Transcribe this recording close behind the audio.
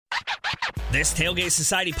This Tailgate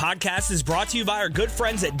Society podcast is brought to you by our good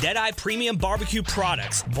friends at Deadeye Premium Barbecue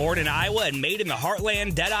Products. Born in Iowa and made in the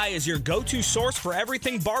heartland, Deadeye is your go-to source for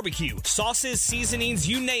everything barbecue. Sauces, seasonings,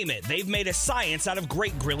 you name it. They've made a science out of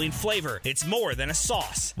great grilling flavor. It's more than a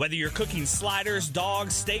sauce. Whether you're cooking sliders,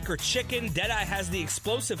 dogs, steak, or chicken, Deadeye has the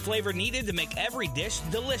explosive flavor needed to make every dish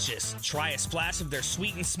delicious. Try a splash of their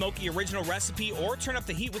sweet and smoky original recipe or turn up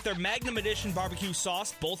the heat with their Magnum Edition barbecue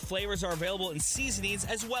sauce. Both flavors are available in seasonings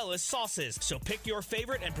as well as sauces. So pick your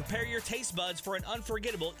favorite and prepare your taste buds for an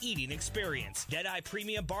unforgettable eating experience. Deadeye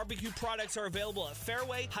Premium Barbecue Products are available at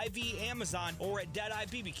Fairway, Hy-Vee, Amazon, or at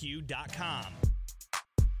DeadeyeBBQ.com.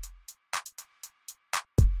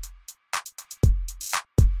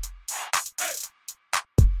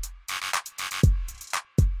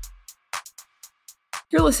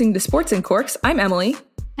 You're listening to Sports and Corks. I'm Emily.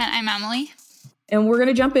 And I'm Emily. And we're going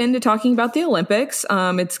to jump into talking about the Olympics.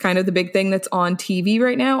 It's kind of the big thing that's on TV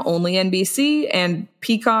right now, only NBC and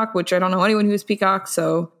Peacock, which I don't know anyone who has Peacock.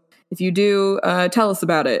 So if you do, tell us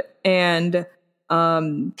about it. And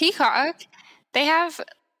Peacock, they have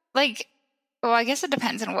I guess it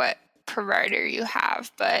depends on what provider you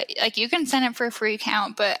have, but you can sign up for a free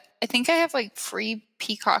account, but I think I have free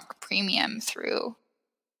Peacock Premium through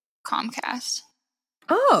Comcast.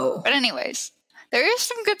 Oh. But anyways, there is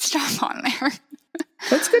some good stuff on there.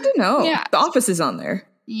 That's good to know. Yeah. The Office is on there.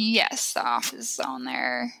 Yes, The Office is on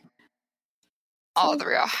there. All the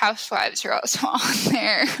Real Housewives are also on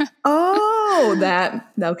there. Oh,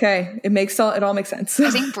 okay. It all makes sense. I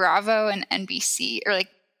think Bravo and NBC, or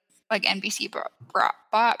NBC bought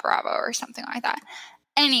Bravo or something like that.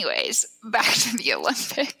 Anyways, back to the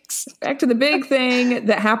Olympics. Back to the big thing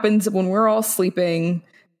that happens when we're all sleeping,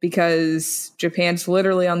 because Japan's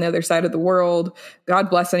literally on the other side of the world. God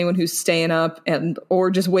bless anyone who's staying up or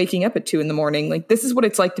just waking up at 2 a.m. This is what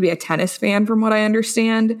it's like to be a tennis fan, from what I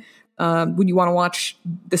understand. When you want to watch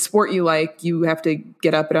the sport you like, you have to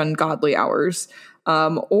get up at ungodly hours,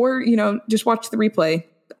 or just watch the replay.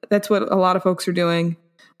 That's what a lot of folks are doing.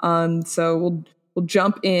 So we'll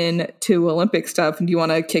jump in to Olympic stuff. And do you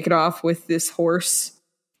want to kick it off with this horse?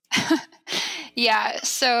 Yeah.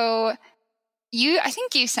 So I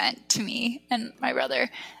think you sent to me and my brother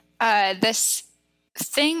this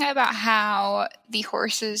thing about how the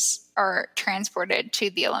horses are transported to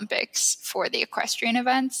the Olympics for the equestrian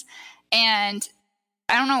events. And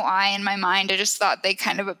I don't know why, in my mind, I just thought they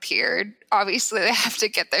kind of appeared. Obviously, they have to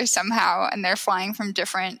get there somehow, and they're flying from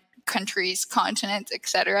different countries, continents,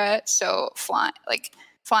 etc. So flying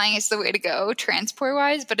is the way to go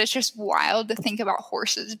transport-wise, but it's just wild to think about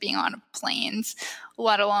horses being on planes,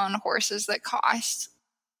 let alone horses that cost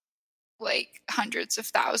hundreds of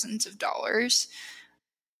thousands of dollars.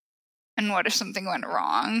 And what if something went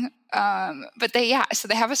wrong? But they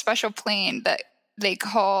have a special plane that they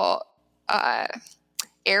call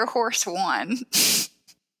Air Horse One.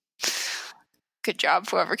 Good job,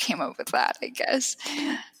 whoever came up with that, I guess.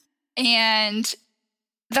 And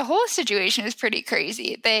the whole situation is pretty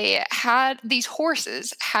crazy. These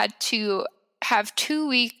horses had to have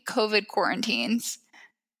 2-week COVID quarantines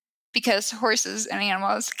because horses and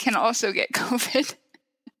animals can also get COVID.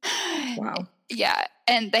 Wow. Yeah.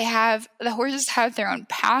 And the horses have their own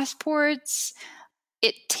passports.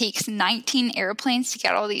 It takes 19 airplanes to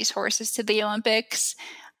get all these horses to the Olympics,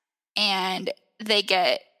 and they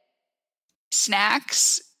get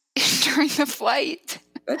snacks during the flight.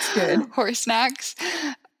 That's good. Horse snacks.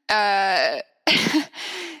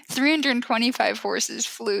 325 horses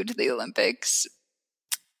flew to the Olympics,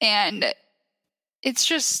 and it's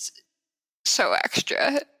just so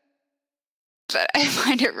extra that I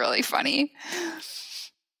find it really funny.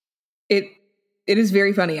 It is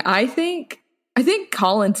very funny. I think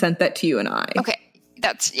Colin sent that to you and I. Okay,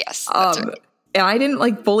 that's right. And I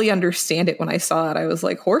didn't fully understand it when I saw it. I was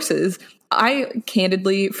like, horses. I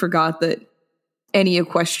candidly forgot that any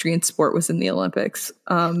equestrian sport was in the Olympics.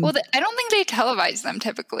 I don't think they televise them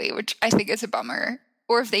typically, which I think is a bummer.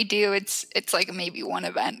 Or if they do, it's maybe one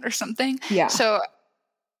event or something. Yeah. So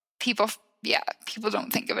people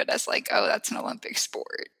don't think of it as oh, that's an Olympic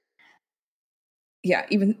sport. Yeah,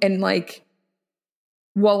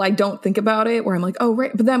 while I don't think about it, where I'm like, oh,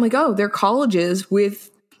 right. But then I'm like, oh, they're colleges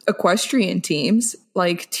with equestrian teams.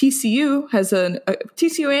 TCU has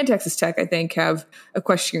TCU and Texas Tech, I think, have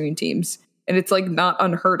equestrian teams. And it's not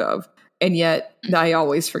unheard of. And yet I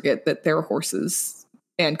always forget that there are horses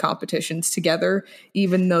and competitions together.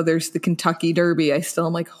 Even though there's the Kentucky Derby, I still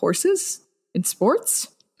am like, horses in sports?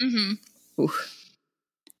 Mm-hmm. Oof.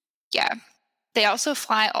 Yeah. They also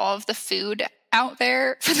fly all of the food out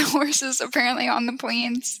there for the horses apparently on the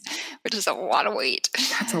plains, which is a lot of weight.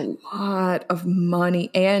 That's a lot of money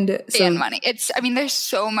and money. There's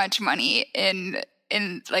so much money in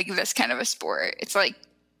like this kind of a sport. It's like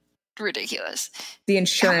ridiculous. The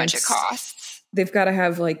insurance, how much it costs. They've got to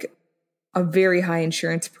have like a very high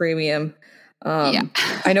insurance premium.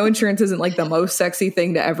 I know insurance isn't like the most sexy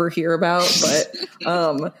thing to ever hear about, but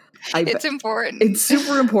it's important. It's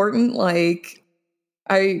super important. Like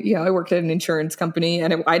I worked at an insurance company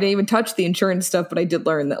and I didn't even touch the insurance stuff, but I did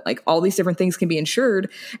learn that like all these different things can be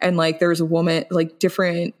insured. And like there's a woman, like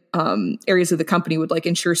different areas of the company would like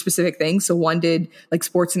insure specific things. So one did like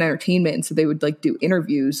sports and entertainment. And so they would like do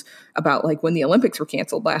interviews about like when the Olympics were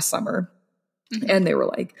canceled last summer. Mm-hmm. And they were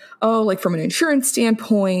like, oh, like from an insurance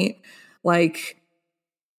standpoint, like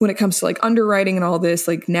when it comes to like underwriting and all this,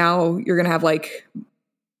 like now you're going to have like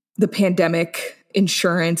the pandemic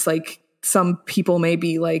insurance, like some people may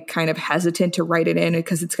be like kind of hesitant to write it in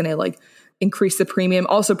because it's going to like increase the premium.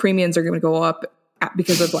 Also, premiums are going to go up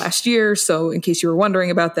because of last year. So in case you were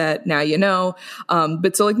wondering about that, now you know.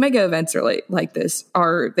 But so like mega events are like this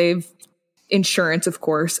they've insurance, of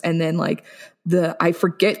course. And then like I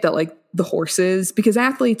forget that like the horses, because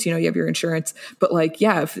athletes, you have your insurance, but like,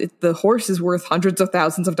 yeah, if the horse is worth hundreds of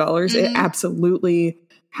thousands of dollars, it absolutely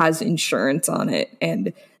has insurance on it.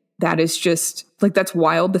 And that is just like, that's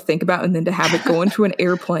wild to think about. And then to have it go into an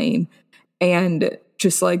airplane and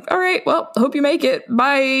just like, all right, well, hope you make it.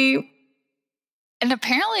 Bye. And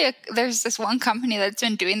apparently there's this one company that's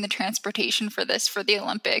been doing the transportation for the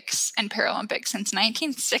Olympics and Paralympics since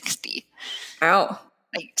 1960. Wow.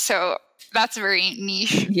 Like, so that's a very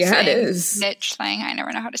niche it is. Niche thing. I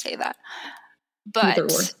never know how to say that.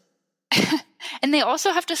 But and they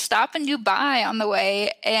also have to stop in Dubai on the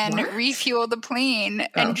way and refuel the plane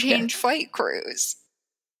and change flight crews.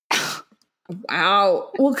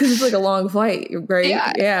 Wow. Well, because it's like a long flight, right?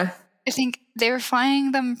 Yeah. I think they were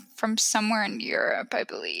flying them from somewhere in Europe, I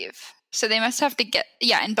believe. So they must have to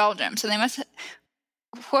in Belgium. So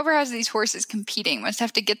whoever has these horses competing must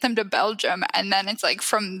have to get them to Belgium. And then it's like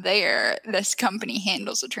from there, this company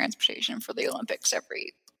handles the transportation for the Olympics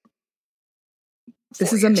every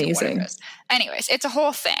This is amazing. Anyways, it's a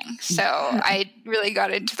whole thing. So I really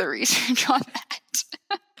got into the research on that.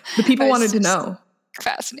 The people wanted to know.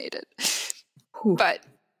 Fascinated. Whew. But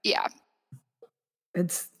yeah.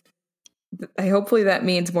 Hopefully that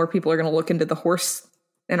means more people are going to look into the horse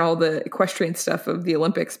and all the equestrian stuff of the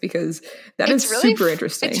Olympics, because it's really super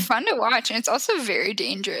interesting. It's fun to watch, and it's also very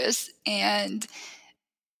dangerous, and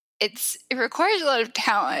it requires a lot of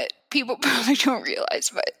talent. People probably don't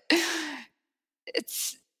realize, but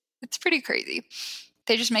it's pretty crazy.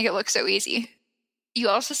 They just make it look so easy. You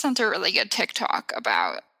also sent a really good TikTok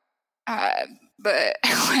about the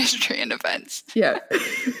equestrian events. Yeah.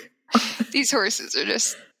 These horses are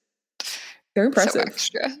just... They're impressive. So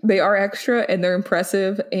extra. They are extra, and they're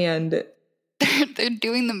impressive, and they're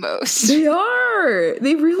doing the most. They are.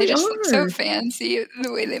 They really they just are. Look so fancy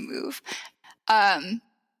the way they move. But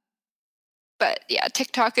yeah,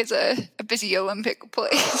 TikTok is a busy Olympic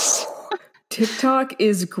place. TikTok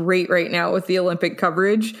is great right now with the Olympic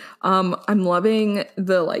coverage. I'm loving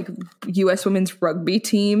the U.S. women's rugby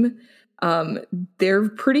team. They're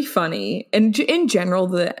pretty funny. And in general,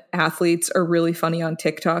 the athletes are really funny on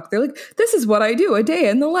TikTok. They're like, this is what I do, a day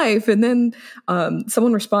in the life. And then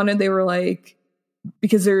someone responded, they were like,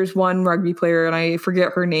 because there's one rugby player and I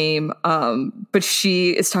forget her name, but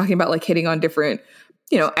she is talking about like hitting on different,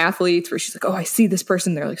 athletes, where she's like, oh, I see this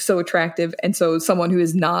person, they're like so attractive. And so someone who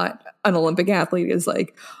is not an Olympic athlete is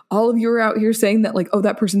like, all of you are out here saying that like, oh,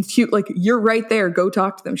 that person's cute. Like, you're right there. Go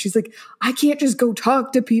talk to them. She's like, I can't just go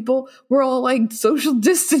talk to people. We're all like social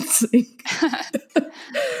distancing.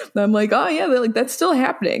 And I'm like, oh yeah, that's still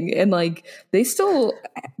happening. And like, they still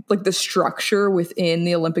like the structure within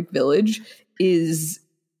the Olympic Village is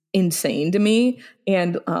insane to me.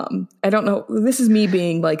 And I don't know, this is me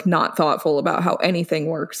being like not thoughtful about how anything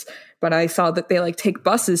works, but I saw that they like take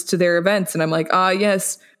buses to their events, and I'm like,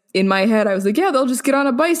 yes. In my head, I was like, yeah, they'll just get on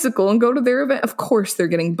a bicycle and go to their event. Of course they're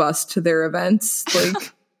getting bused to their events.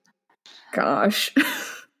 Like, gosh.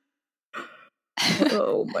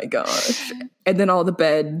 Oh my gosh. And then all the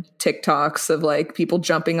bed TikToks of like people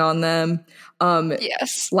jumping on them.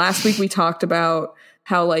 Yes. Last week we talked about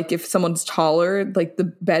how like if someone's taller, like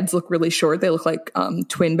the beds look really short. They look like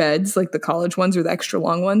twin beds, like the college ones or the extra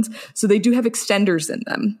long ones. So they do have extenders in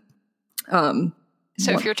them.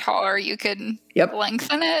 So if you're taller, you can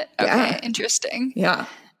lengthen it? Okay, interesting. Yeah.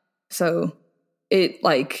 So it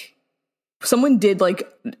like someone did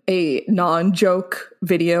like a non-joke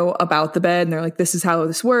video about the bed, and they're like, this is how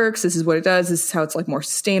this works, this is what it does, this is how it's like more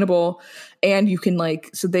sustainable. And you can like,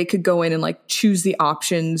 so they could go in and like choose the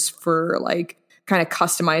options for like kind of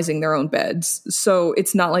customizing their own beds. So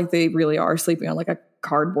it's not like they really are sleeping on like a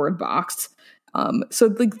cardboard box. So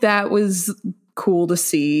like that was cool to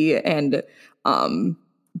see, and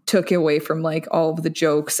took away from like all of the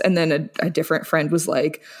jokes. And then a different friend was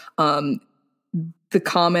like, the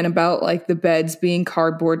comment about like the beds being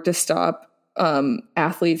cardboard to stop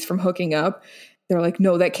athletes from hooking up. They're like,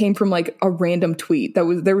 no, that came from like a random tweet.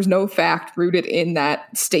 There was no fact rooted in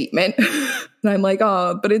that statement. And I'm like,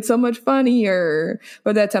 oh, but it's so much funnier.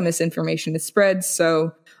 But that's how misinformation is spread.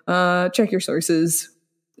 So check your sources.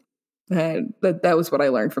 And that was what I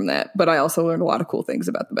learned from that. But I also learned a lot of cool things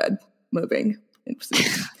about the bed moving.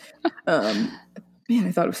 Man,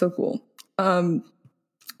 I thought it was so cool.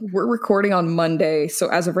 We're recording on Monday, so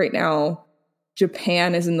as of right now,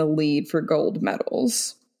 Japan is in the lead for gold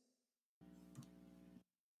medals,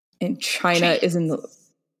 and China is in the.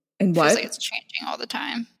 And what? Like it's changing all the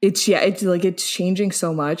time. It's changing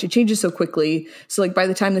so much. It changes so quickly. So like by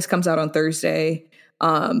the time this comes out on Thursday,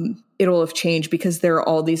 it'll have changed because there are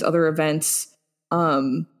all these other events.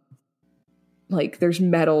 Like there's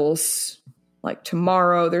medals. Like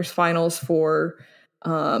tomorrow, there's finals for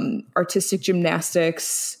artistic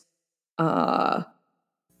gymnastics,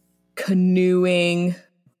 canoeing,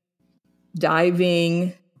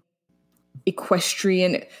 diving,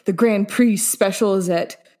 equestrian. The Grand Prix special is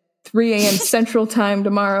at 3 a.m. Central Time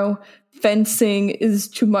tomorrow. Fencing is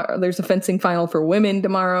tomorrow. There's a fencing final for women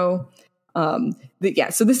tomorrow. So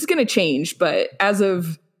this is going to change, but as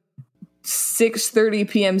of 6:30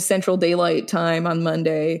 p.m. Central Daylight Time on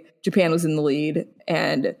Monday, Japan was in the lead,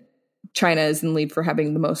 and China is in the lead for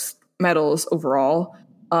having the most medals overall,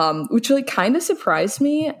 which like kind of surprised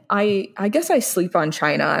me. I guess I sleep on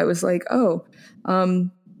China. I was like,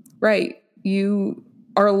 right, you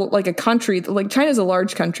are like a country, like China's a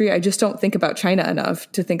large country. I just don't think about China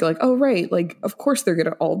enough to think like, oh, right, like of course they're good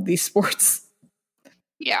at all of these sports.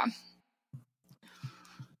 Yeah.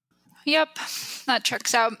 Yep, that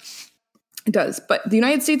checks out. It does, but the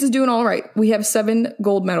United States is doing all right. We have 7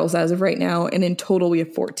 gold medals as of right now, and in total we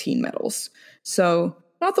have 14 medals. So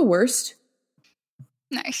not the worst.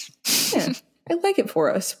 Nice. Yeah, I like it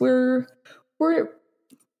for us. We're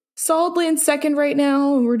solidly in second right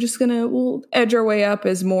now, and we'll edge our way up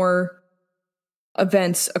as more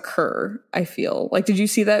events occur. I feel like, did you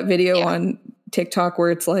see that video on TikTok where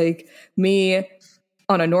it's like me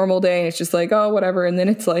on a normal day, and it's just like, oh, whatever, and then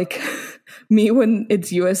it's like me when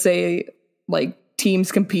it's USA like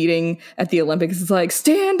teams competing at the Olympics. It's like,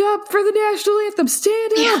 stand up for the national anthem,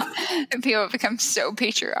 stand up. Yeah. And people become so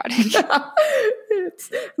patriotic. And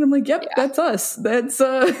I'm like, yep, that's us. That's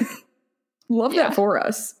love that for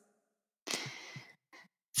us.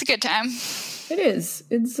 It's a good time. It is.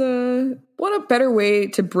 It's what a better way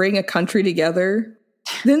to bring a country together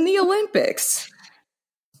than the Olympics.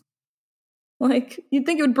 Like, you'd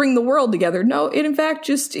think it would bring the world together. No, it in fact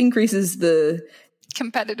just increases the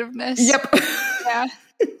competitiveness. Yep. Yeah.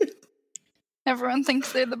 Everyone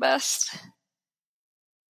thinks they're the best.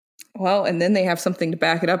 Well, and then they have something to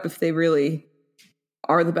back it up if they really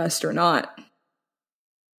are the best or not.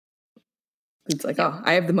 It's like, oh,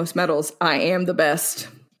 I have the most medals. I am the best.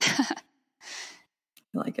 I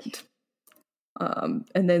like it.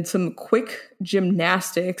 And then some quick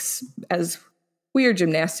gymnastics, as weird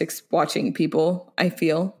gymnastics watching people, I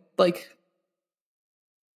feel like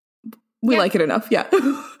we like it enough. Yeah.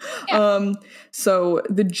 So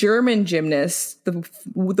the German gymnasts,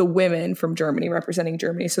 the women from Germany representing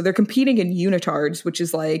Germany, so they're competing in unitards, which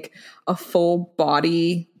is like a full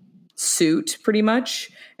body suit pretty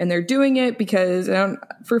much. And they're doing it because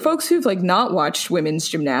for folks who've like not watched women's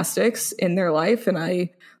gymnastics in their life, and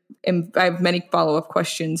I have many follow-up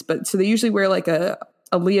questions, but so they usually wear like a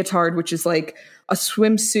leotard, which is like a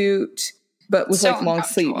swimsuit, but with so like long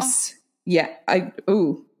sleeves. Yeah. I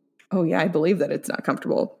believe that it's not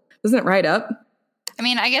comfortable. Doesn't it ride up? I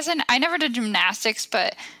mean, I guess I never did gymnastics,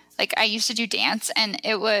 but like I used to do dance, and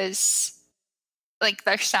it was like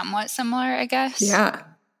they're somewhat similar, I guess. Yeah.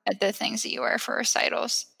 At the things that you wear for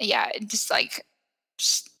recitals. Yeah, it just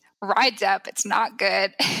rides up. It's not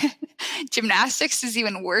good. Gymnastics is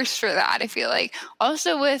even worse for that, I feel like.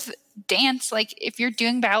 Also with dance, like if you're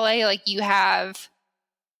doing ballet, like you have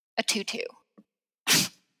a tutu.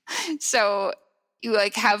 So you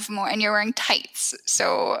like have more, and you're wearing tights.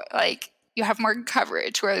 So like you have more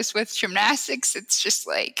coverage. Whereas with gymnastics, it's just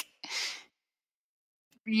like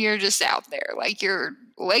you're just out there. Like your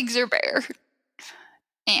legs are bare.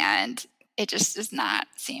 And it just does not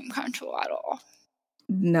seem comfortable at all.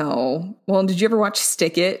 No. Well, did you ever watch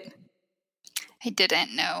Stick It? I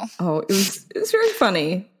didn't know. Oh, it was very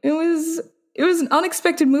funny. It was an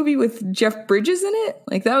unexpected movie with Jeff Bridges in it.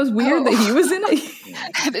 Like, that was weird that he was in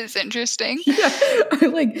it. That is interesting. Yeah.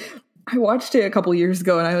 I watched it a couple years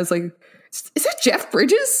ago and I was like, is that Jeff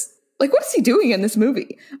Bridges? Like, what is he doing in this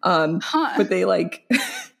movie? But they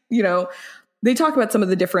they talk about some of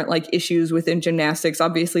the different like issues within gymnastics.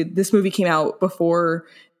 Obviously, this movie came out before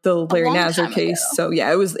the Larry Nassar case. Ago. So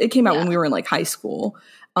yeah, it came out when we were in like high school.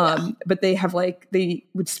 But they have they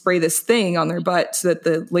would spray this thing on their butt so that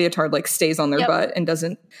the leotard like stays on their butt and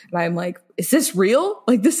doesn't. And I'm like, is this real?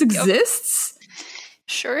 Like, this exists?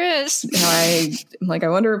 Sure is. And I'm like, I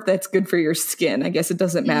wonder if that's good for your skin. I guess it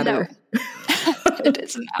doesn't matter. No. It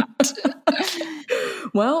is not.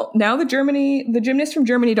 Well, now the gymnasts from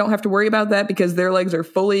Germany don't have to worry about that because their legs are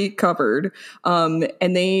fully covered. And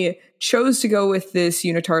they chose to go with this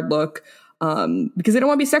unitard look because they don't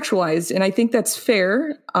want to be sexualized. And I think that's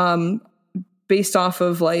fair based off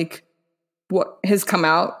of like what has come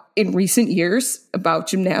out in recent years about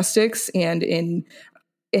gymnastics, and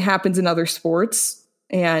it happens in other sports,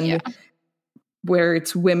 and where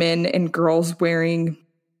it's women and girls wearing,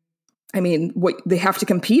 what they have to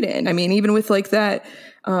compete in. Even with like that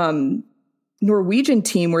Norwegian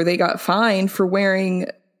team where they got fined for wearing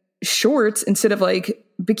shorts instead of like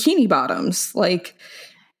bikini bottoms. Like,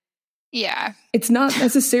 yeah, it's not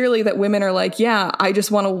necessarily that women are like, yeah, I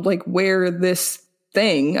just want to like wear this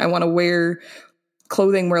thing. I want to wear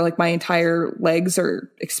clothing where like my entire legs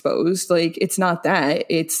are exposed. Like, it's not that.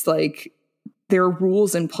 It's like there are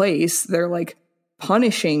rules in place. They're like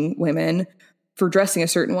punishing women for dressing a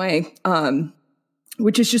certain way,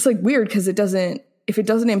 which is just like weird because if it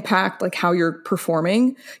doesn't impact like how you're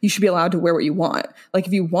performing, you should be allowed to wear what you want. Like,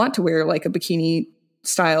 if you want to wear like a bikini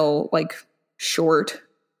style like short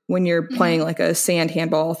when you're playing like a sand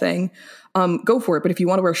handball thing, go for it. But if you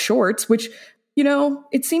want to wear shorts, which,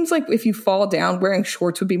 it seems like if you fall down, wearing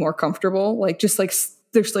shorts would be more comfortable. Like, just like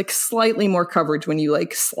there's like slightly more coverage when you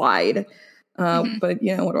like slide. But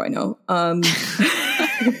what do I know?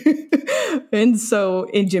 And so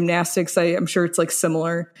in gymnastics, I'm sure it's like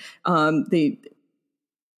similar. Women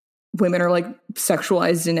are like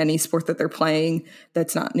sexualized in any sport that they're playing.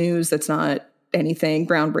 That's not news. That's not anything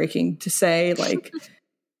groundbreaking to say. Like,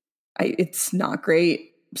 it's not great.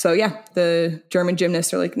 So yeah, the German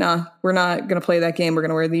gymnasts are like, nah, we're not going to play that game. We're going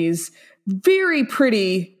to wear these very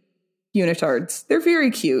pretty unitards. They're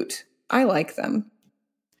very cute. I like them.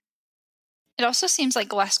 It also seems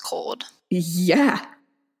like less cold. Yeah.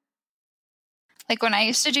 Like, when I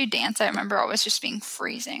used to do dance, I remember always just being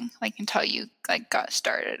freezing, like until you like got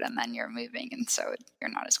started and then you're moving, and so you're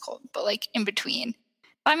not as cold. But like in between,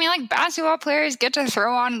 like basketball players get to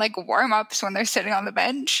throw on like warm ups when they're sitting on the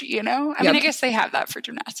bench, I guess they have that for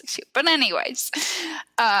gymnastics too. But anyways,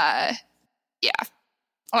 yeah,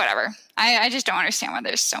 whatever. I just don't understand why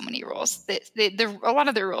there's so many rules. A lot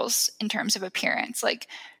of the rules in terms of appearance, like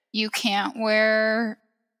you can't wear,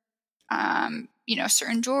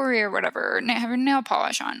 certain jewelry or whatever, or have your nail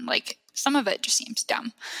polish on. Like, some of it just seems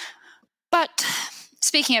dumb. But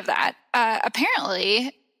speaking of that,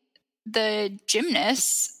 apparently the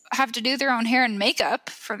gymnasts have to do their own hair and makeup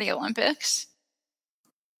for the Olympics,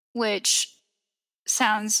 which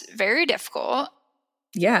sounds very difficult.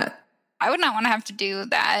 Yeah. I would not want to have to do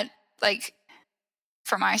that, like,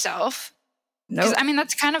 for myself. No. Because,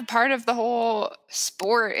 that's kind of part of the whole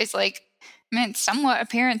sport is, like, it's somewhat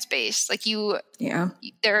appearance-based. Like,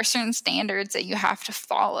 there are certain standards that you have to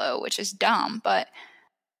follow, which is dumb, but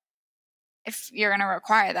if you're going to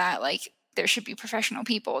require that, like, there should be professional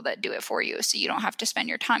people that do it for you so you don't have to spend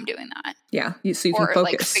your time doing that. Yeah, so you can focus. Or,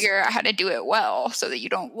 like, figure out how to do it well so that you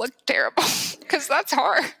don't look terrible, because that's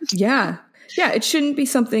hard. Yeah. Yeah, it shouldn't be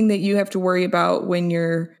something that you have to worry about when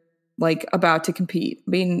you're, like, about to compete.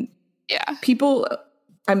 Yeah. People,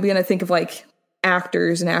 I'm going to think of, like,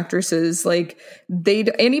 actors and actresses, like, and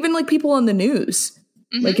even, like, people on the news.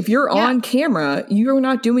 Like, if you're on camera, you're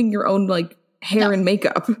not doing your own, like, hair and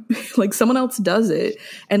makeup. Like, someone else does it.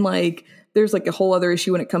 And, like, there's like a whole other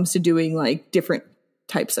issue when it comes to doing like different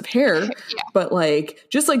types of hair. But like,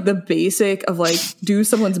 just like the basic of like, do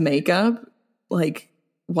someone's makeup, like,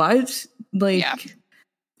 what? Like,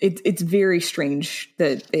 it's very strange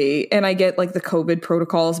that and I get like the COVID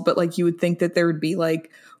protocols, but like, you would think that there would be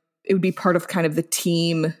like, it would be part of kind of the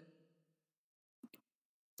team,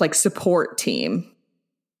 like, support team.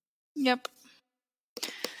 Yep.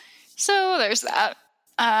 So there's that.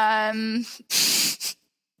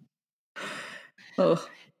 Oh,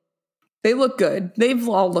 they look good. They've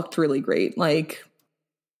all looked really great. Like,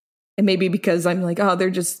 And maybe because I'm like, oh,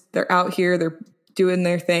 they're out here, they're doing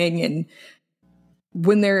their thing. And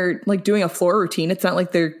when they're like doing a floor routine, it's not like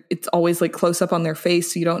it's always like close up on their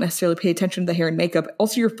face. So you don't necessarily pay attention to the hair and makeup.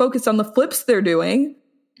 Also, you're focused on the flips they're doing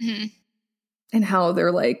and how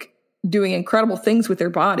they're like doing incredible things with their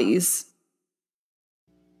bodies.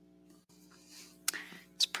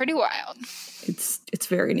 It's pretty wild. It's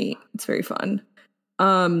very neat. It's very fun.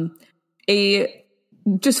 A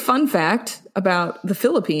just fun fact about the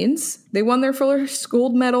Philippines, they won their first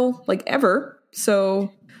gold medal like ever.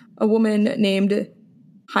 So a woman named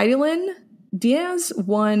Heidelin Diaz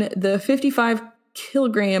won the 55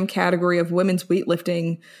 kilogram category of women's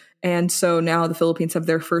weightlifting. And so now the Philippines have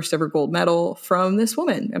their first ever gold medal from this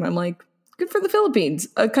woman. And I'm like, good for the Philippines,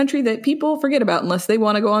 a country that people forget about unless they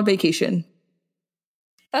want to go on vacation.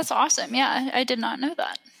 That's awesome. Yeah, I did not know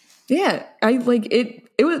that. Yeah, I like it.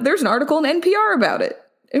 There's an article in NPR about it.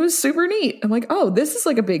 It was super neat. I'm like, oh, this is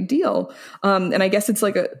like a big deal. And I guess it's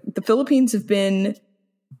like the Philippines have been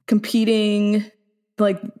competing,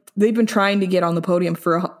 like they've been trying to get on the podium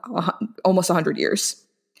for almost 100 years.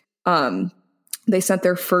 They sent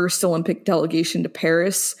their first Olympic delegation to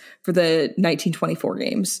Paris for the 1924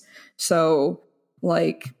 games. So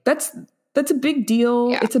like that's a big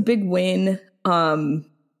deal. Yeah. It's a big win.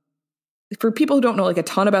 For people who don't know like a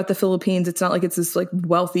ton about the Philippines, it's not like it's this like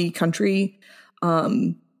wealthy country.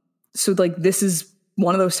 So like this is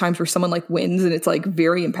one of those times where someone like wins and it's like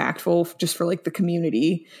very impactful just for like the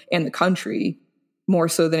community and the country more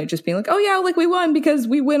so than it just being like, oh yeah, like we won because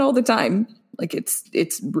we win all the time. Like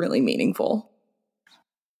it's really meaningful.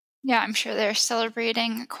 Yeah, I'm sure they're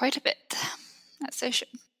celebrating quite a bit, as they should.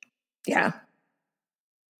 Yeah.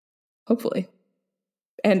 Hopefully.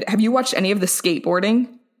 And have you watched any of the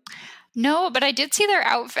skateboarding? No, but I did see their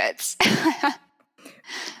outfits.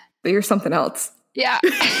 They're something else. Yeah.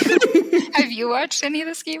 Have you watched any of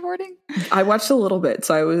the skateboarding? I watched a little bit.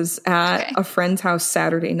 So I was at a friend's house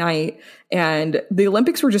Saturday night, and the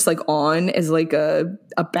Olympics were just like on as like a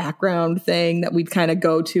background thing that we'd kind of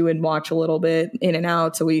go to and watch a little bit in and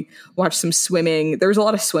out. So we watched some swimming. There was a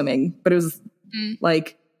lot of swimming, but it was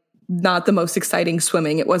like not the most exciting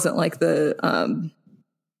swimming. It wasn't like the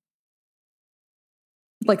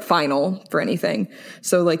like final for anything.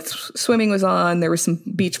 So like swimming was on, there was some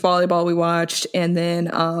beach volleyball we watched, and then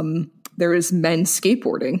there was men's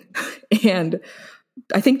skateboarding. And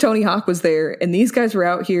I think Tony Hawk was there, and these guys were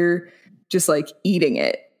out here just like eating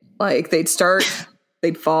it. Like they'd start,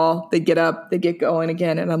 they'd fall, they'd get up, they'd get going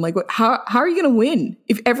again. And I'm like, how are you going to win?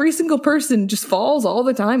 If every single person just falls all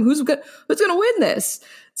the time, who's going to win this?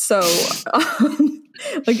 So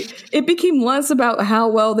like it became less about how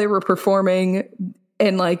well they were performing,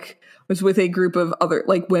 and like was with a group of other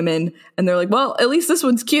like women, and they're like, well, at least this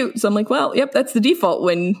one's cute. So I'm like, well, yep, that's the default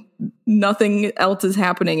when nothing else is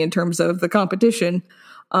happening in terms of the competition.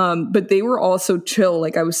 But they were all so chill.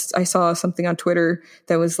 Like I saw something on Twitter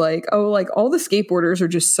that was like, oh, like all the skateboarders are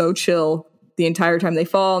just so chill the entire time. They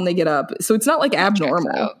fall and they get up. So it's not like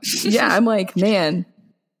abnormal. Yeah. I'm like, man,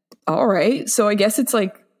 all right. So I guess it's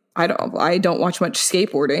like, I don't watch much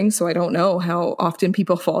skateboarding, so I don't know how often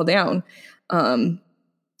people fall down.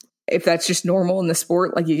 If that's just normal in the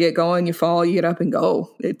sport, like you get going, you fall, you get up and go.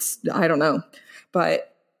 I don't know.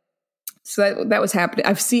 But so that was happening.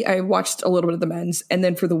 I watched a little bit of the men's, and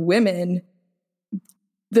then for the women,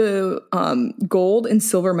 the gold and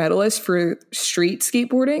silver medalists for street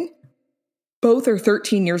skateboarding, both are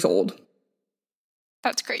 13 years old.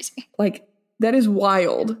 That's crazy. Like that is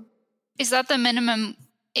wild. Is that the minimum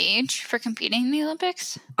age for competing in the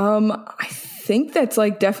Olympics? I think that's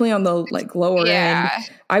like definitely on the like lower end.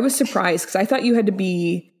 I was surprised because I thought you had to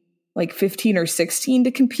be like 15 or 16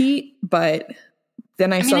 to compete, but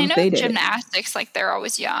then I saw I know they did. Gymnastics, like they're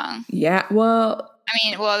always young. Yeah, well,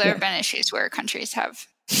 there have been issues where countries have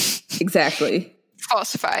exactly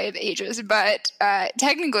falsified ages, but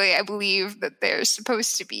technically, I believe that they're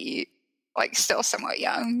supposed to be like still somewhat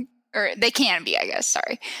young, or they can be, I guess.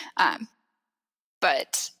 Sorry.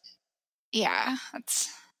 But yeah,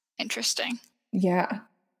 that's interesting. Yeah.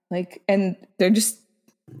 Like, and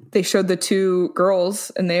they showed the two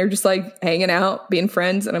girls and they're just like hanging out, being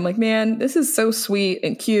friends. And I'm like, man, this is so sweet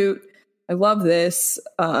and cute. I love this.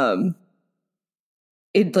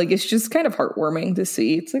 It's just kind of heartwarming to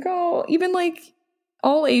see. It's like, oh, even like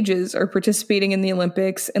all ages are participating in the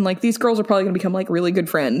Olympics. And like, these girls are probably going to become like really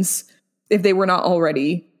good friends if they were not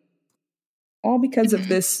already. All because of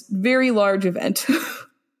this very large event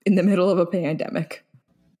in the middle of a pandemic.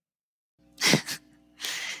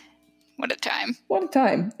 What a time. What a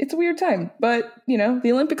time. It's a weird time. But,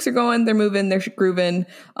 the Olympics are going, they're moving, they're grooving.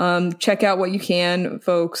 Check out what you can,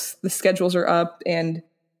 folks. The schedules are up, and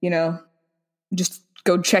just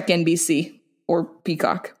go check NBC or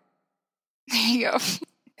Peacock. There you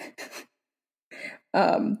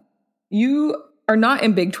go. You are not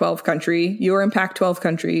in Big 12 country. You are in Pac-12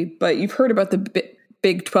 country, but you've heard about the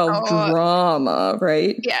Big 12 drama,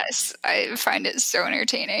 right? Yes, I find it so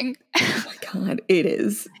entertaining. Oh my God, it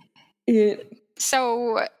is.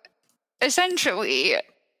 So essentially,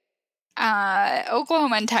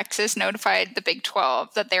 Oklahoma and Texas notified the Big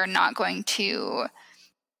 12 that they're not going to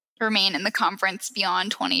remain in the conference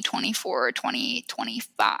beyond 2024 or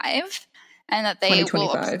 2025, and that they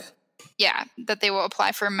that they will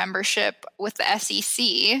apply for membership with the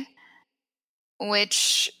SEC,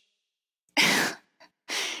 which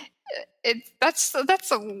that's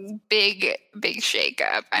a big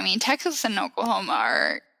shakeup. I mean, Texas and Oklahoma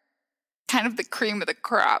are kind of the cream of the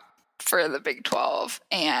crop for the Big 12,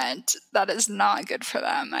 and that is not good for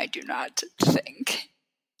them, I do not think.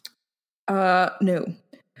 No.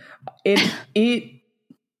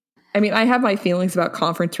 I mean, I have my feelings about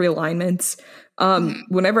conference realignments.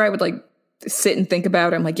 Whenever I would like sit and think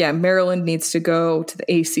about it, I'm like, yeah, Maryland needs to go to the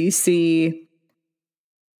ACC.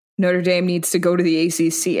 Notre Dame needs to go to the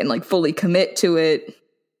ACC and like fully commit to it.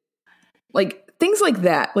 Like things like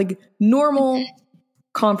that, like normal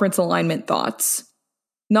conference alignment thoughts.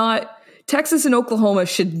 Not Texas and Oklahoma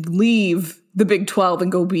should leave the Big 12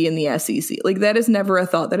 and go be in the SEC. Like that is never a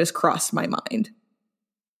thought that has crossed my mind.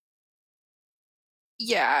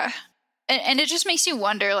 Yeah. And it just makes you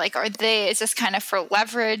wonder, like, is this kind of for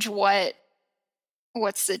leverage?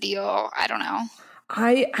 What's the deal? I don't know.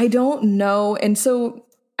 I don't know. And so,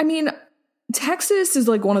 I mean, Texas is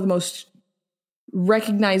like one of the most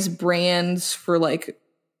recognized brands for like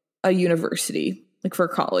a university, like for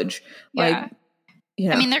college. Yeah. Like, you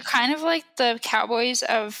know. I mean, they're kind of like the Cowboys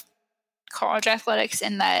of college athletics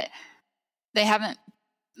in that they haven't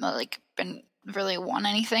like been really won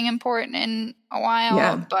anything important in a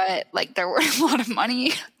while, but like they're worth a lot of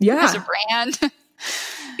money as a brand.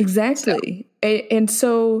 Exactly. So. And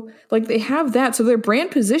so like they have that, so their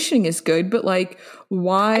brand positioning is good, but like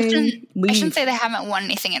why I shouldn't say they haven't won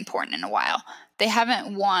anything important in a while. They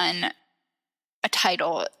haven't won a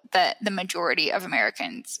title that the majority of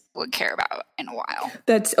Americans would care about in a while.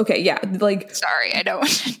 That's okay. Yeah. Like, sorry, I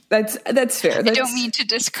don't. That's fair. I don't mean to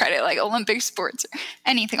discredit like Olympic sports or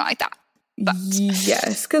anything like that. But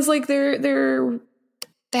yes, because like they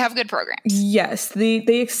have good programs. Yes, they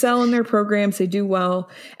excel in their programs. They do well,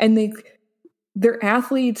 and their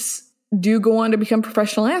athletes do go on to become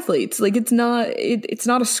professional athletes. Like it's not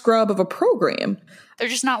a scrub of a program. They're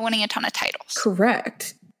just not winning a ton of titles.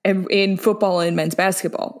 Correct. And in football and men's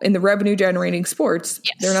basketball, in the revenue generating sports,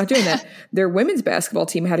 they're not doing that. Their women's basketball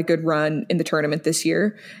team had a good run in the tournament this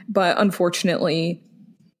year, but unfortunately,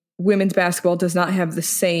 women's basketball does not have the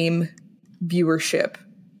same viewership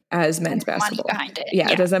as men's basketball. Money behind it. Yeah,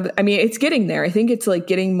 it doesn't have, I mean, it's getting there. I think it's like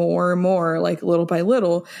getting more and more, like little by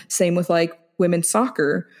little. Same with like women's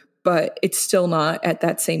soccer, but it's still not at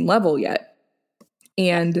that same level yet.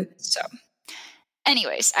 And so,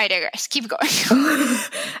 anyways, I digress. Keep going.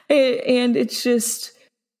 And it's just,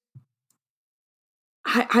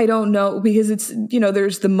 I don't know, because it's,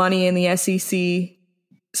 there's the money in the SEC.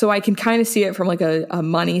 So I can kind of see it from like a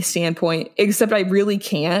money standpoint, except I really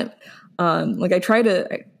can't. Like I tried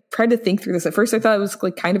to think through this. At first I thought it was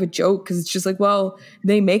like kind of a joke, because it's just like, well,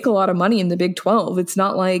 they make a lot of money in the Big 12. It's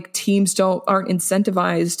not like teams aren't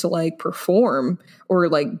incentivized to like perform, or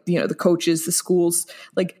like, the coaches, the schools,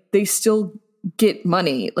 like they still get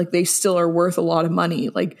money. Like they still are worth a lot of money.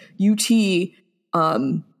 Like UT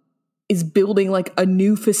is building like a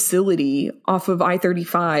new facility off of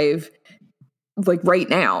I-35 like right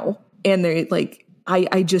now. And they're like,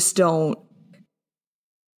 I just don't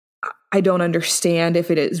understand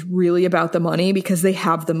if it is really about the money, because they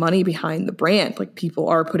have the money behind the brand. Like people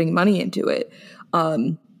are putting money into it.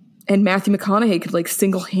 And Matthew McConaughey could like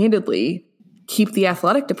single-handedly keep the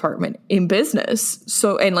athletic department in business.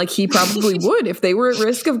 So, and like he probably would, if they were at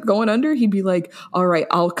risk of going under, he'd be like, all right,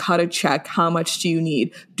 I'll cut a check. How much do you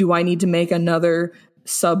need? Do I need to make another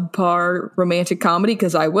subpar romantic comedy?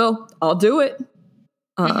 Because I'll do it.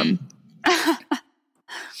 And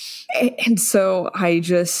so I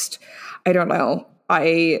don't know.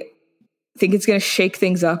 I think it's going to shake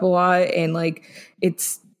things up a lot. And like,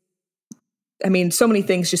 so many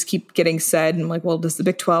things just keep getting said, and like, well, does the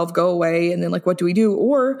Big 12 go away? And then like, what do we do?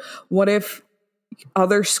 Or what if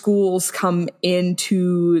other schools come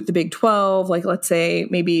into the Big 12? Like, let's say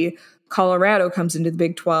maybe Colorado comes into the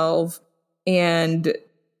Big 12, and,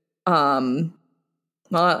 well,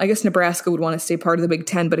 I guess Nebraska would want to stay part of the Big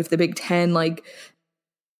 10, but if the Big 10 like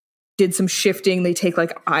did some shifting, they take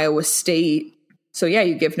like Iowa State So yeah,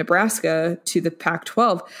 you give Nebraska to the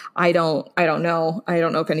Pac-12. I don't know. I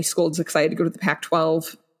don't know if any school is excited to go to the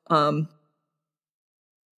Pac-12.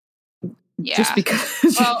 Just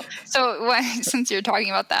because. Well, so since you're talking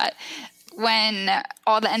about that, when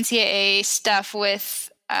all the NCAA stuff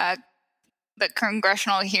with the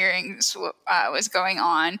congressional hearings was going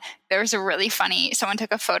on, there was a really funny, someone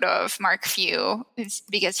took a photo of Mark Few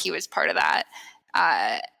because he was part of that,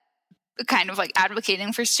 kind of like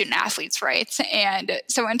advocating for student athletes' rights. And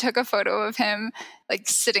someone took a photo of him like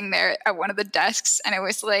sitting there at one of the desks. And it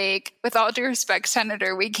was like, with all due respect,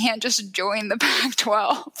 Senator, we can't just join the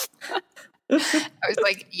Pac-12. I was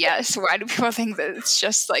like, yes, why do people think that it's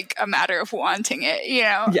just like a matter of wanting it, you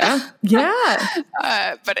know? Yeah.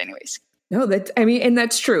 But anyways. No, and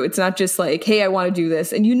that's true. It's not just like, hey, I want to do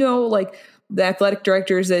this. And like the athletic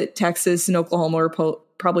directors at Texas and Oklahoma are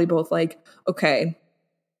probably both like, okay,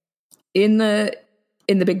 in the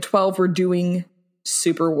Big 12, we're doing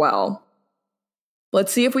super well.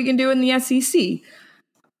 Let's see if we can do it in the SEC.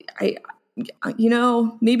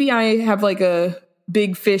 Maybe I have like a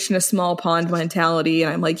big fish in a small pond mentality.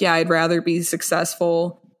 And I'm like, yeah, I'd rather be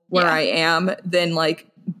successful where I am than like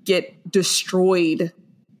get destroyed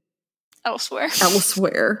elsewhere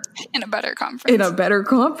in a better conference,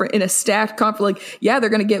 in a stacked conference. Like, yeah, they're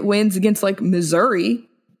going to get wins against like Missouri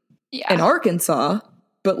and Arkansas,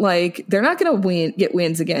 but like, they're not going to get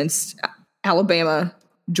wins against Alabama,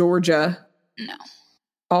 Georgia,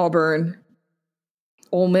 Auburn,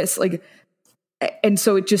 Ole Miss. Like, and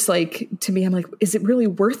so it just like, to me, I'm like, is it really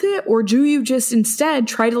worth it? Or do you just instead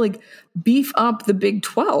try to like beef up the Big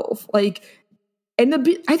 12? Like, and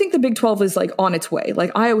I think the Big 12 is like on its way.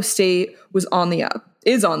 Like Iowa State is on the up.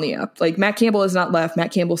 Like Matt Campbell has not left.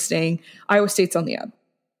 Matt Campbell's staying. Iowa State's on the up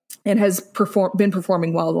and has been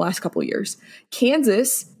performing well the last couple of years.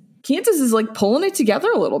 Kansas is like pulling it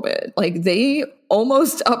together a little bit. Like they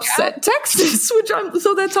almost upset Texas,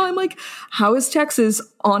 so that's how I'm like, how is Texas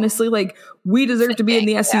honestly like, we deserve to be in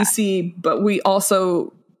the SEC, but we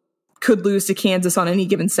also could lose to Kansas on any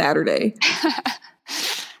given Saturday.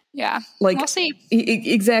 Yeah, like we'll see.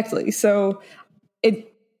 Exactly. So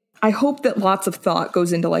I hope that lots of thought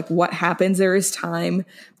goes into like what happens. There is time,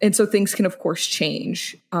 and so things can of course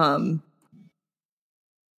change.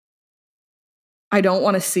 I don't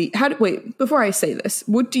want to see before I say this,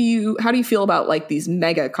 how do you feel about like these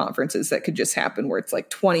mega conferences that could just happen where it's like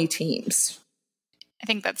 20 teams? I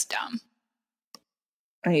think that's dumb.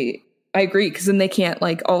 I agree, because then they can't,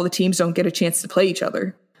 like, all the teams don't get a chance to play each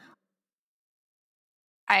other.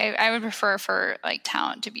 I would prefer for like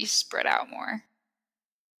talent to be spread out more.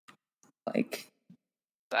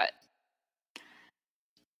 But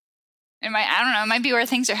I don't know, it might be where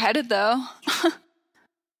things are headed though.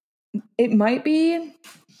 It might be.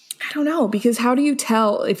 I don't know, because how do you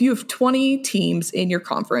tell if you have 20 teams in your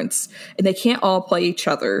conference and they can't all play each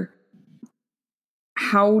other?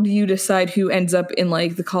 How do you decide who ends up in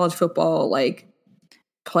like the college football like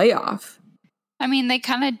playoff? I mean, they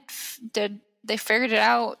kind of they figured it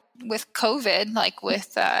out with COVID, like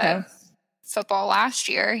with football last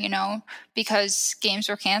year, because games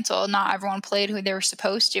were canceled. Not everyone played who they were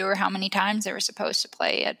supposed to or how many times they were supposed to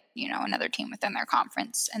play at, another team within their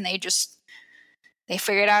conference. And they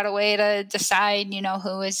figured out a way to decide,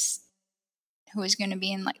 who is going to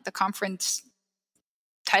be in like the conference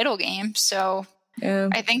title game. So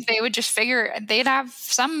I think they would just they'd have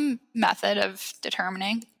some method of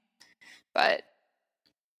determining, but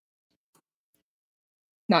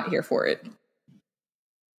not here for it.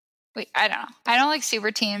 I don't know. I don't like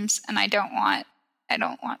super teams, and I don't want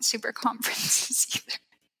super conferences either.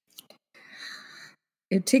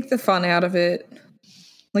 It'd take the fun out of it.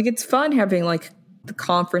 Like, it's fun having like the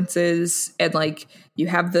conferences and like you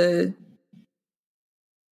have the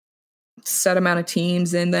set amount of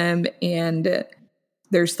teams in them, and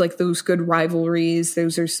there's like those good rivalries.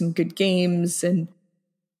 Those are some good games, and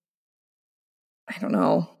I don't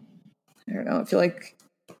know. I feel like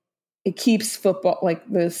it keeps football, like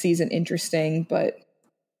the season, interesting, but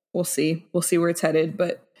we'll see. We'll see where it's headed,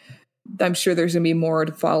 but I'm sure there's going to be more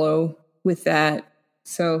to follow with that.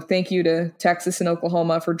 So thank you to Texas and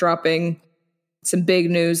Oklahoma for dropping some big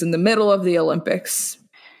news in the middle of the Olympics.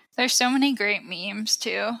 There's so many great memes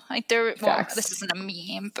too. Like this isn't a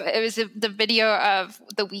meme, but it was the video of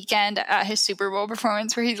The Weeknd at his Super Bowl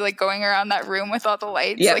performance where he's like going around that room with all the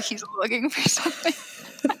lights, like he's looking for something.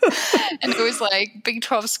 And it was like Big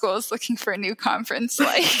 12 schools looking for a new conference.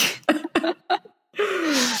 Like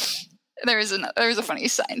there was a funny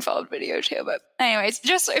Seinfeld video too. But anyways,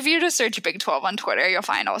 just if you just search Big 12 on Twitter, you'll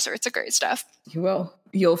find all sorts of great stuff. You will.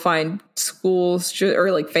 You'll find schools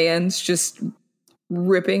or like fans just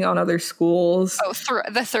ripping on other schools. Oh,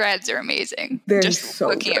 the threads are amazing. They're just so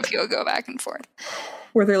looking good. at people go back and forth.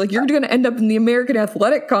 Where they're like, you're going to end up in the American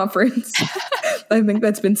Athletic Conference. I think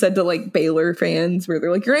that's been said to like Baylor fans, where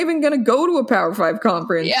they're like, you're not even going to go to a Power 5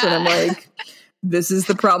 conference. Yeah. And I'm like, this is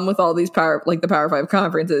the problem with all these the Power 5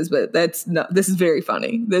 conferences, but this is very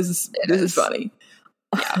funny. This is funny.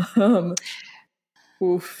 Yeah.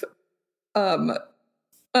 Oof. Well,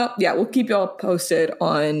 yeah, we'll keep y'all posted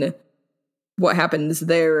on what happens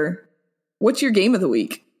there. What's your game of the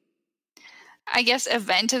week? I guess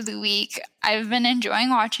event of the week. I've been enjoying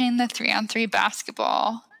watching the 3-on-3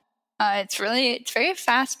 basketball. It's very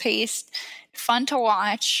fast paced, fun to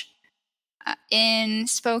watch. In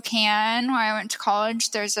Spokane, where I went to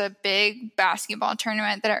college, there's a big basketball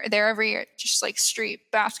tournament that are there every year, just like street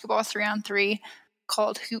basketball 3-on-3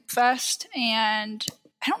 called Hoop Fest. And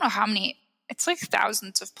I don't know how many, it's like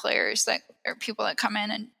thousands of players that are people that come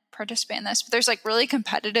in and participate in this. But there's like really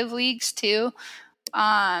competitive leagues too.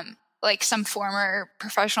 Like some former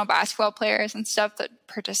professional basketball players and stuff that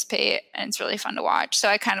participate, and it's really fun to watch. So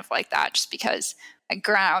I kind of like that just because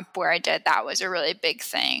growing up where I did, that was a really big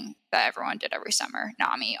thing that everyone did every summer.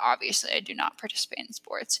 Not me, obviously. I do not participate in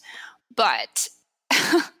sports, but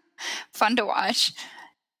fun to watch.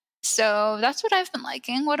 So that's what I've been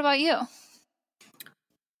liking. What about you?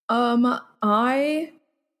 I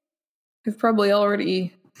have probably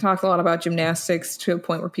already talked a lot about gymnastics to a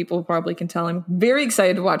point where people probably can tell I'm very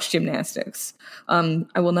excited to watch gymnastics. I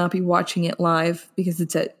will not be watching it live because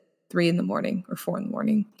it's at 3 a.m. or 4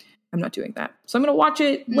 a.m. I'm not doing that. So I'm going to watch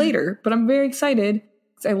it later, but I'm very excited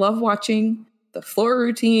because I love watching the floor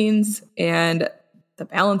routines and the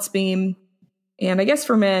balance beam. And I guess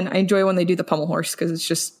for men, I enjoy when they do the pommel horse because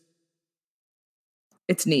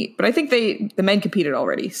it's neat. But I think the men competed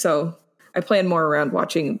already. So I plan more around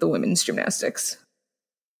watching the women's gymnastics.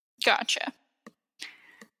 Gotcha.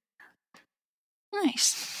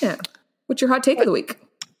 Nice. Yeah. What's your hot take of the week?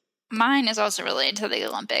 Mine is also related to the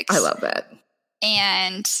Olympics. I love that.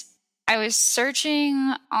 And I was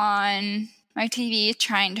searching on my TV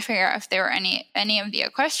trying to figure out if there were any of the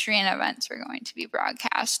equestrian events were going to be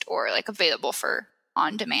broadcast or like available for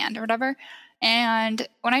on demand or whatever. And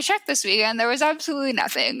when I checked this weekend, there was absolutely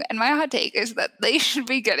nothing. And my hot take is that they should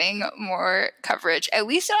be getting more coverage, at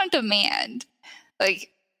least on demand. Like,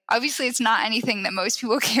 obviously, it's not anything that most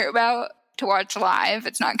people care about to watch live.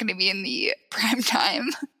 It's not going to be in the primetime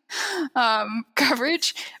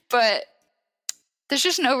coverage, but there's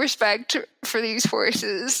just no respect for these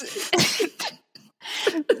horses.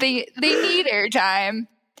 They need airtime.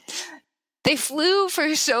 They flew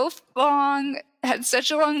for so long, had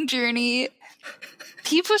such a long journey.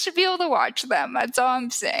 People should be able to watch them. That's all I'm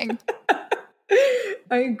saying.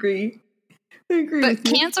 I agree. But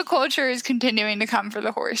cancel culture is continuing to come for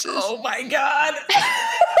the horses. Oh my God.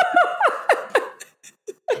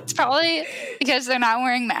 It's probably because they're not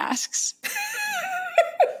wearing masks.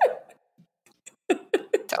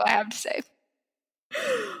 That's all I have to say.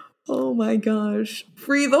 Oh my gosh.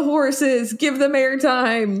 Free the horses. Give them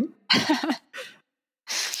airtime.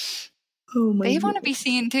 Oh my They God. want to be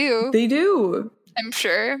seen too. They do. I'm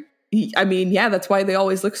sure. I mean, yeah, that's why they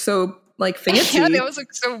always look so like fancy. Yeah, they always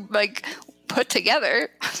look so like put together.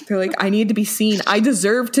 They're like, I need to be seen. I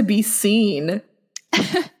deserve to be seen.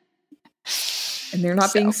 And they're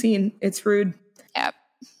not being seen. It's rude. Yep.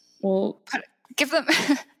 Well, give them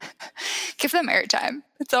airtime.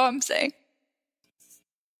 That's all I'm saying.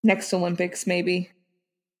 Next Olympics, maybe.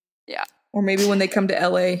 Yeah. Or maybe when they come to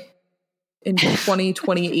LA in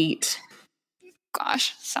 2028.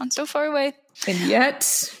 Gosh, sounds so far away. And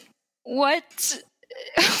yet... What?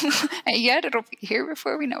 And yet it'll be here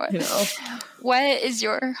before we know it. You know. What is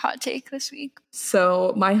your hot take this week?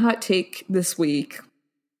 So my hot take this week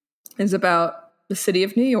is about the city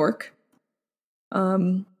of New York.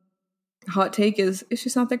 Hot take is it's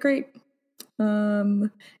just not that great.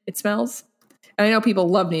 It smells. And I know people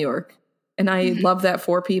love New York. And I love that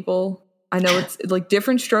for people. I know it's like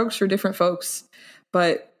different strokes for different folks.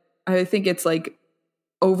 But I think it's like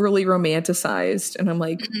overly romanticized. And I'm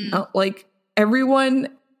like, like everyone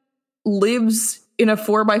lives in a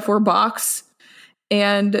 4x4 box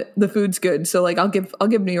and the food's good. So like I'll give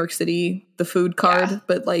New York City the food card,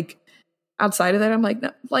 but like outside of that, I'm like,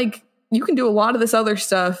 no, like you can do a lot of this other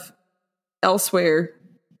stuff elsewhere.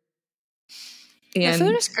 And the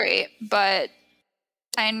food is great, but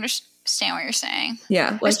I understand what you're saying.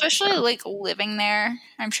 Yeah. Like, especially like living there.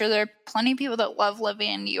 I'm sure there are plenty of people that love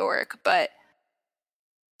living in New York, but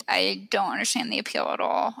I don't understand the appeal at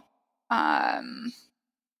all.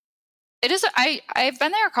 It is. I've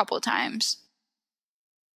been there a couple of times.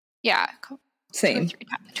 Yeah, Same.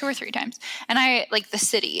 2 or 3 times. And I like the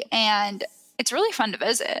city, and it's really fun to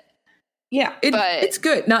visit. Yeah, it's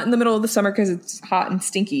good. Not in the middle of the summer because it's hot and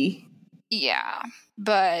stinky. Yeah,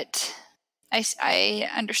 but I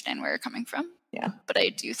understand where you're coming from. Yeah. But I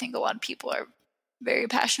do think a lot of people are very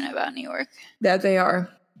passionate about New York. That they are.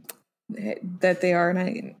 And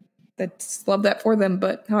I love that for them,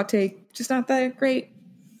 but hot take, just not that great.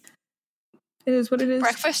 It is what it is.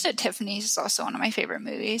 Breakfast at Tiffany's is also one of my favorite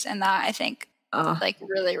movies, and that I think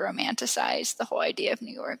really romanticized the whole idea of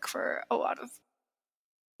New York for a lot of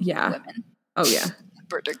women. Oh yeah. In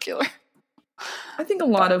particular. I think a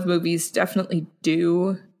lot of movies definitely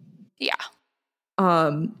do. Yeah.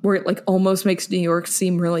 Where it like almost makes New York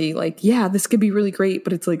seem really like, yeah, this could be really great,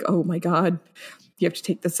 but it's like, oh my God, you have to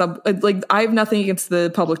take the subway. Like, I have nothing against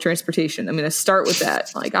the public transportation. I'm going to start with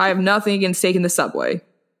that. Like, I have nothing against taking the subway.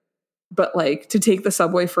 But like to take the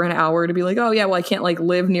subway for an hour to be like, oh yeah, well, I can't like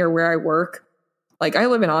live near where I work. Like, I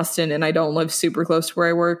live in Austin and I don't live super close to where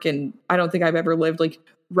I work, and I don't think I've ever lived like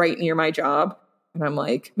right near my job. And I'm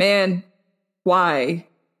like, man, why?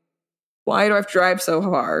 Why do I have to drive so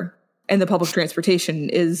far? And the public transportation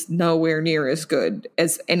is nowhere near as good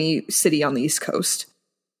as any city on the East Coast.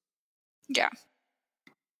 Yeah.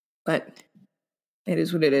 But it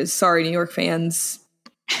is what it is. Sorry, New York fans.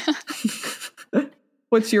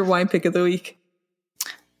 What's your wine pick of the week?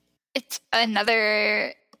 It's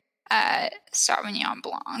another Sauvignon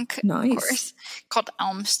Blanc, nice. Of course, called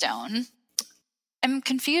Elmstone. I'm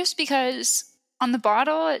confused because on the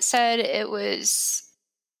bottle it said it was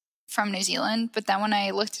from New Zealand, but then when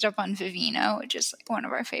I looked it up on Vivino, which is like one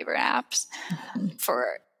of our favorite apps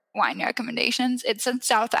for wine recommendations, it said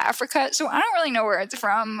South Africa, so I don't really know where it's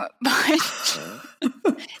from, but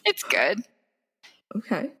it's good.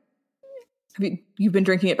 Okay. Have you've been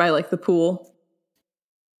drinking it by like the pool?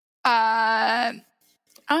 No,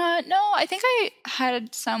 I think I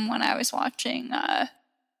had some when I was watching The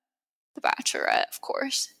Bachelorette, of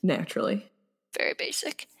course. Naturally. Very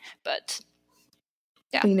basic, but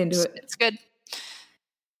yeah. Lean into it. It's good.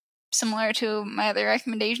 Similar to my other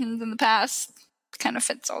recommendations in the past, kind of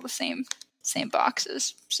fits all the same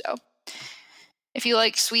boxes. So if you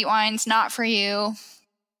like sweet wines, not for you,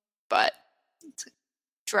 but it's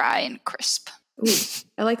dry and crisp. Ooh,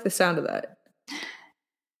 I like the sound of that.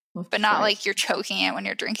 But not like you're choking it when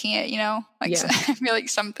you're drinking it, you know? Like, yeah. I feel like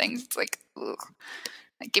some things, it's like, ugh,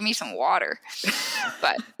 like, give me some water.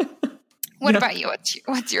 But what about you?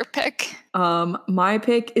 What's your pick? My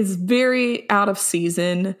pick is very out of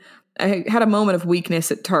season. I had a moment of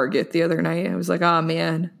weakness at Target the other night. I was like, oh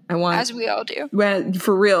man, as we all do. Well,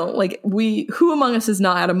 for real. Like, who among us has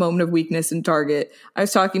not had a moment of weakness in Target? I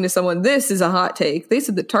was talking to someone, this is a hot take. They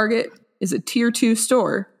said that Target is a tier 2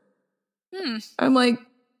 store. I'm like,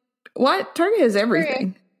 what? Target has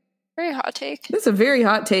everything. Very hot take. That's a very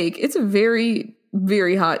hot take. It's a very,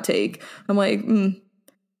 very hot take. I'm like, you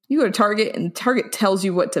go to Target and Target tells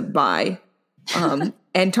you what to buy.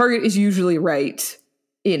 And Target is usually right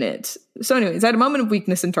in it. So anyways, I had a moment of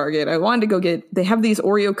weakness in Target. I wanted to go they have these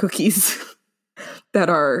Oreo cookies that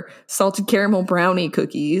are salted caramel brownie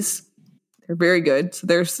cookies. They're very good. So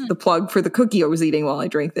there's the plug for the cookie I was eating while I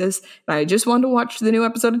drank this. And I just wanted to watch the new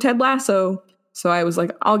episode of Ted Lasso. So I was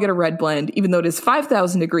like, I'll get a red blend, even though it is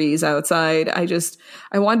 5,000 degrees outside.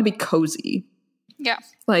 I wanted to be cozy. Yeah.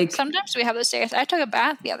 Like, sometimes we have those days. I took a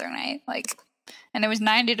bath the other night, and it was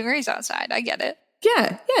 90 degrees outside. I get it.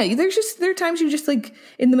 Yeah. There are times you just like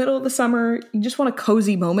in the middle of the summer, you just want a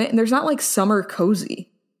cozy moment, and there's not like summer cozy.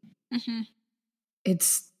 Mm-hmm.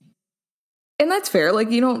 And that's fair. Like,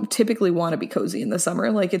 you don't typically want to be cozy in the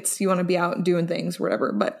summer. Like, you want to be out and doing things,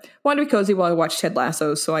 whatever. But I wanted to be cozy while I watched Ted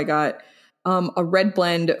Lasso, so I got a red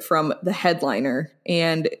blend from the Headliner,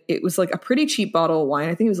 and it was like a pretty cheap bottle of wine.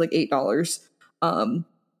 I think it was like $8.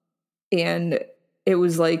 And it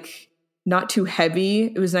was like not too heavy.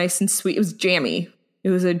 It was nice and sweet. It was jammy. It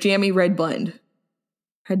was a jammy red blend.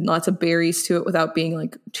 Had lots of berries to it without being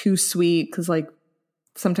like too sweet, because like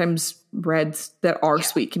sometimes reds that are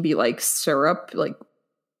sweet can be like syrup, like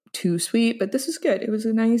too sweet. But this was good. It was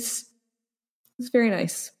very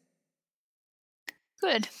nice.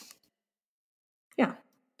 Good. Yeah.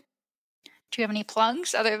 Do you have any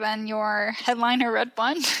plugs other than your Headliner red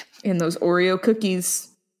blend? And those Oreo cookies.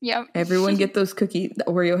 Yep. Everyone get those cookies. The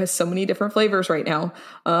Oreo has so many different flavors right now.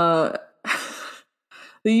 The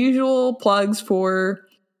usual plugs for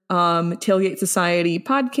Tailgate Society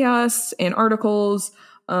podcasts and articles.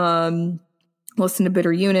 Listen to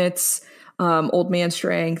Bitter Units, Old Man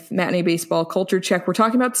Strength, Matinee Baseball, Culture Check. We're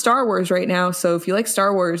talking about Star Wars right now. So if you like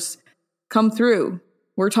Star Wars, come through.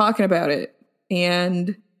 We're talking about it.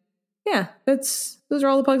 And yeah, those are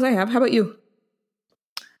all the plugs I have. How about you?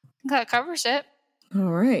 That covers it.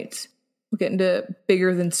 All right. We'll get into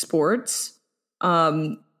bigger than sports.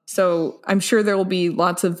 So I'm sure there will be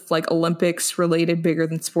lots of like Olympics related bigger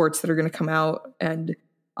than sports that are going to come out. And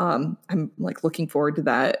I'm like looking forward to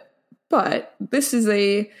that. But this is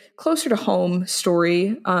a closer to home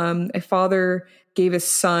story. A father gave his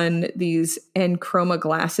son these Enchroma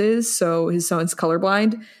glasses. So his son's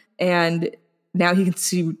colorblind. And now he can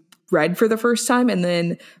see red for the first time. And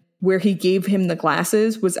then where he gave him the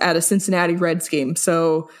glasses was at a Cincinnati Reds game.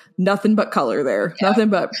 So nothing but color there. Yeah, nothing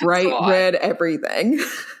but bright red everything.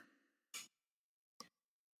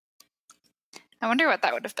 I wonder what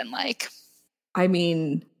that would have been like. I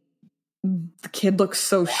mean, the kid looks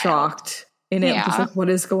so shocked in it. Just like, what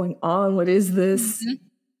is going on? What is this? Mm-hmm.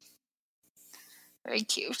 Very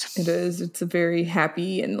cute. It is. It's a very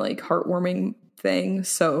happy and like heartwarming thing.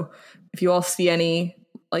 So if you all see any,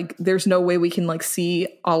 like, there's no way we can like see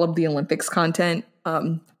all of the Olympics content.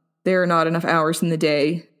 There are not enough hours in the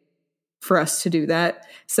day for us to do that.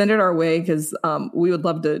 Send it our way because we would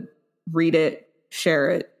love to read it, share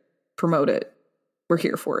it, promote it. We're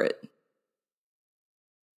here for it.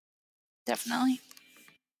 Definitely.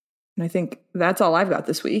 And I think that's all I've got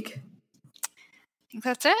this week. I think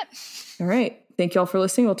that's it. All right. Thank you all for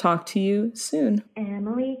listening. We'll talk to you soon.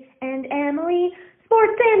 Emily and Emily,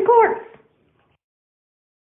 Sports and Courts.